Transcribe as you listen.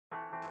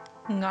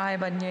Ngai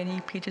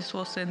banyeri peaches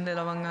sosin de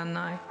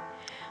lawanganai.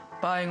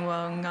 Buying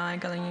well ngai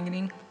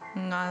galinging.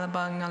 Ngai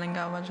laba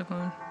ngalinga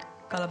wajagun.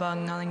 Galaba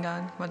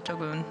ngalinga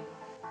wajagun.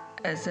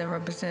 As a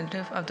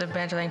representative of the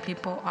Banjalang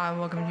people, I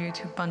welcome you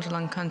to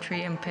Banjalang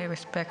country and pay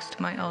respects to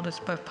my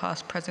elders, both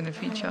past, present, and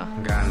future.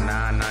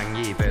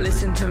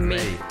 Listen to me.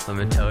 Let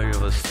me tell you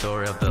the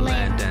story of the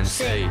land and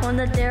sea. When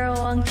the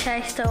Darrowong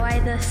chased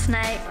away the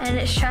snake, and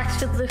its tracks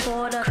filled with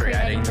water,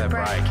 Creating the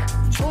break.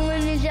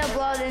 Woman is your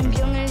blood and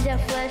young is your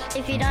flesh.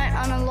 If you don't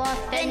honor life,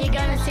 then you're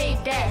gonna see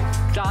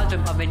death.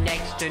 Judgment of the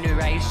next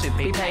generation.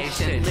 Be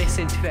patient.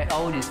 Listen to the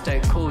elders.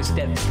 Don't cause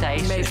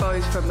devastation. Made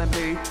bows from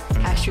bamboo,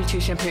 astray to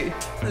shampoo.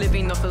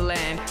 Living off the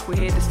land, we're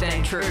here to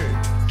stand true.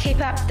 Keep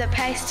up the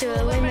pace to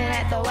the women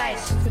at the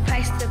waist.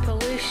 Replace the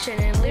pollution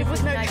and live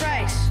with no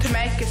trace. To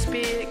make a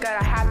spear,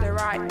 gotta have the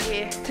right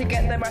gear. To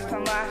get the most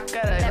from life,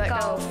 gotta let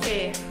go of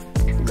fear.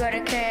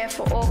 Gotta care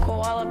for all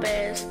koala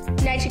bears.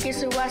 Nature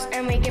gives to us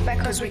and we give back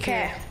cause we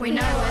care. We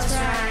know what's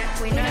right,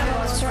 we know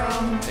what's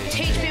wrong.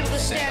 Teach people to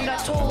stand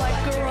up tall like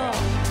Guru.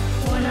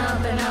 Wana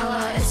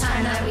Benalla, it's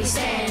time that we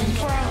stand.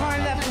 For a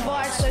home that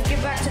provides, so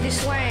give back to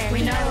this land.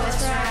 We know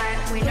what's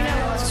right, we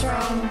know what's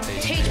wrong.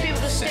 Teach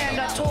people to stand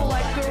up tall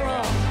like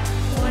Guru.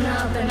 Wana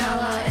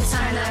Benalla, it's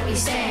time that we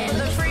stand. For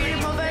the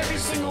freedom of every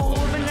single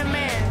woman and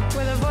man.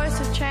 With a voice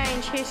of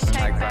change, here's to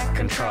take back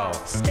control.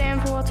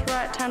 Stand for what's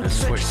right, time to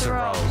switch the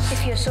roles.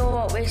 If you saw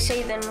what we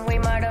see, then we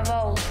might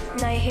evolve.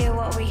 Now you hear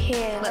what we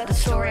hear, let the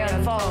story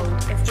unfold.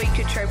 If we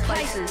could trade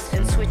places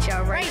and switch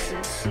our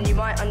races, then you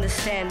might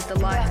understand the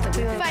life that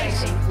we're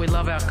facing. We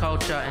love our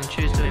culture and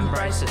choose to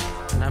embrace it.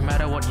 No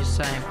matter what you're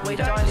saying, We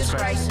don't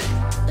disgrace it.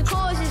 The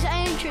cause is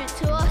ancient,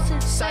 to us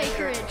it's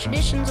sacred.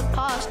 Traditions are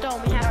passed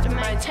on, we have to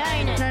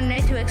maintain it. No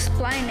need to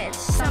explain it, it's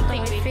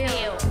something we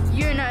feel.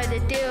 You know the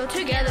deal,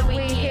 together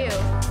we heal.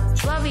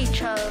 Love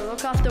each other,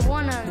 look after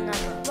one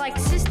another. Like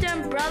sister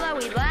and brother,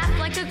 we laugh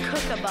like a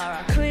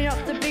kookaburra. Clean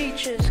up the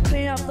beaches,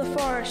 clean up the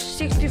forest.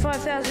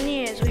 65,000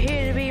 years, we're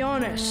here to be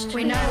honest.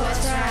 We know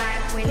what's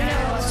right, we know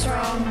what's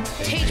wrong.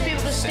 Teach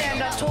people to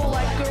stand up tall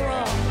like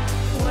Guru.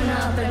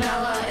 Wana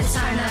Benalla, it's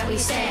time that we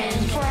stand.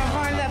 For a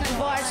home that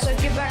provides, so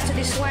give back to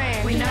this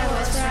land. We know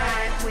what's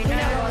right, we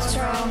know what's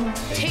wrong.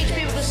 Teach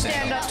people to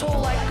stand up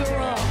tall like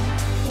Guru.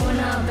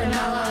 Wana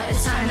Benalla,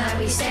 it's time that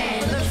we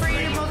stand. For the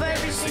freedom of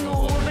every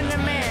single woman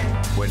and man.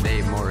 We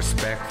need more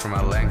respect from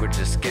our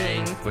languages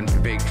gain. When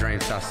big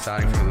dreams are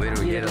starting from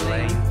little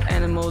Yiddaling.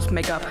 Animals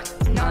make up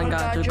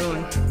Nalanga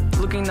Dragoon.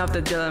 Looking up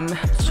the gem,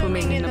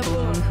 swimming in the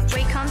bloom.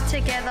 We come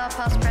together,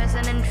 past,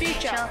 present, and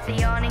future. The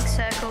yawning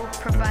circle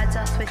provides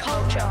us with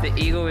culture. The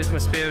eagle is my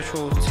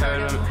spiritual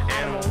totem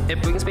animal.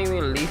 It brings me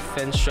relief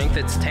and strength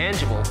that's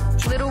tangible.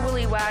 Little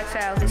Willie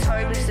Wagtail, his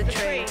home is the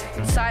tree.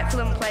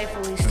 Insightful and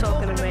playful, he's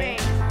talking to me.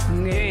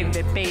 Moon,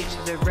 the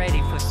beaches are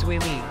ready for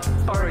swimming.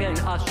 Oregon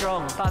are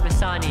strong,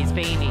 Pakistan is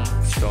beanie.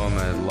 Storm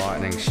and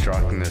lightning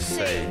striking the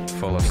sea.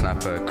 Full of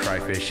snapper,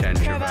 crayfish and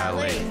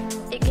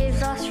trevally. It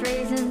gives us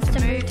reasons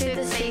to move through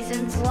the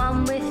seasons.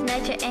 One with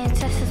nature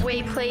ancestors,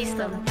 we please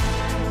them.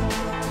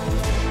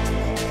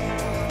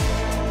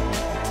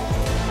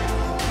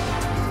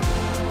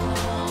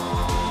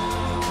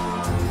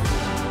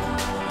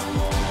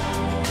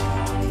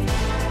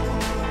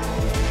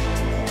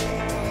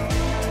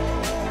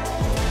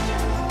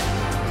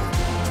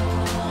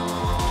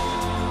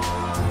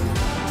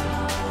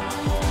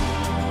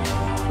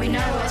 We know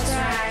what's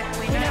right,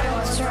 we know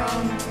what's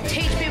wrong.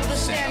 Teach people to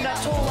stand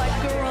up tall like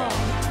Guru.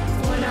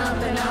 Wana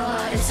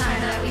Benalla, it's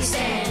time that we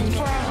stand.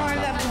 For a home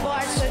that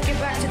provides, so give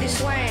back to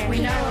this land. We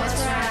know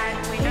what's right,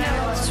 we know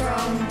what's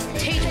wrong.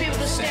 Teach people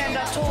to stand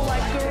up tall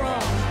like Guru.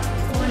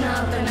 Wana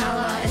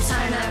Benalla, it's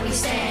time that we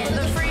stand.